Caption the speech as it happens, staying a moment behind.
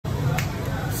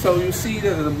So you see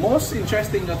that the most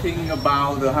interesting thing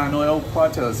about the Hanoi old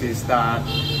quarters is that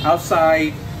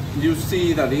outside you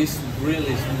see that it's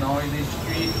really noisy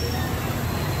street.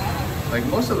 Like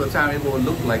most of the time it will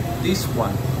look like this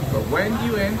one, but when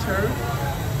you enter,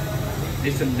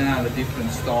 it's another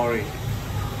different story.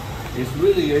 It's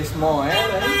really a small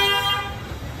area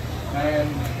and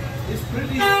it's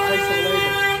pretty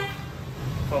isolated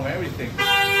from everything.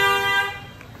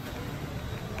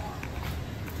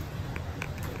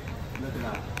 Look at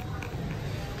that.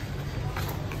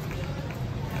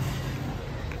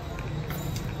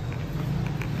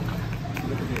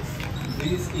 Look at this.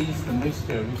 This is the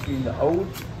mixture between the old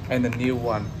and the new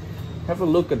one. Have a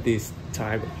look at this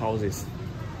type of houses.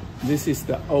 This is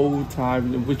the old type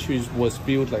which was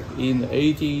built like in the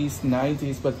 80s,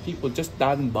 90s, but people just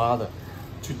didn't bother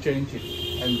to change it.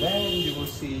 And then you will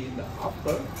see in the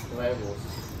upper levels,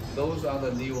 those are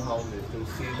the new houses. You'll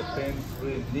see the paint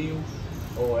really new,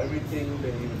 or everything. They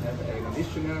even have an air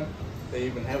conditioner. They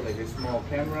even have like a small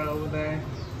camera over there.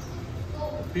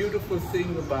 The beautiful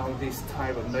thing about this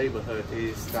type of neighborhood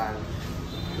is that,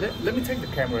 let me take the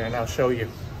camera and I'll show you.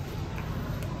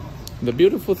 The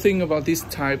beautiful thing about this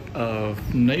type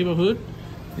of neighborhood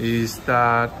is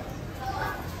that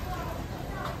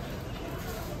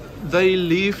they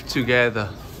live together.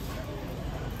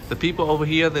 The people over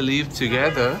here, they live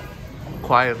together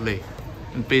quietly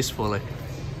and peacefully.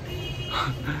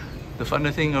 The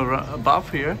funny thing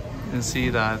above here, you can see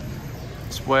that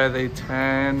it's where they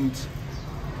tend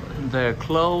their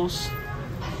clothes,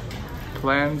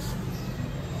 plants.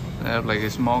 They have like a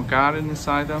small garden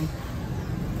inside them.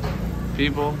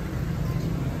 People,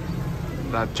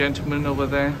 that gentleman over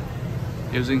there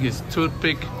using his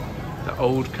toothpick, the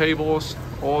old cables,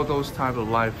 all those type of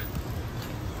life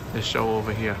they show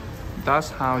over here. That's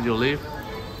how you live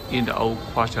in the old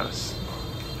quarters.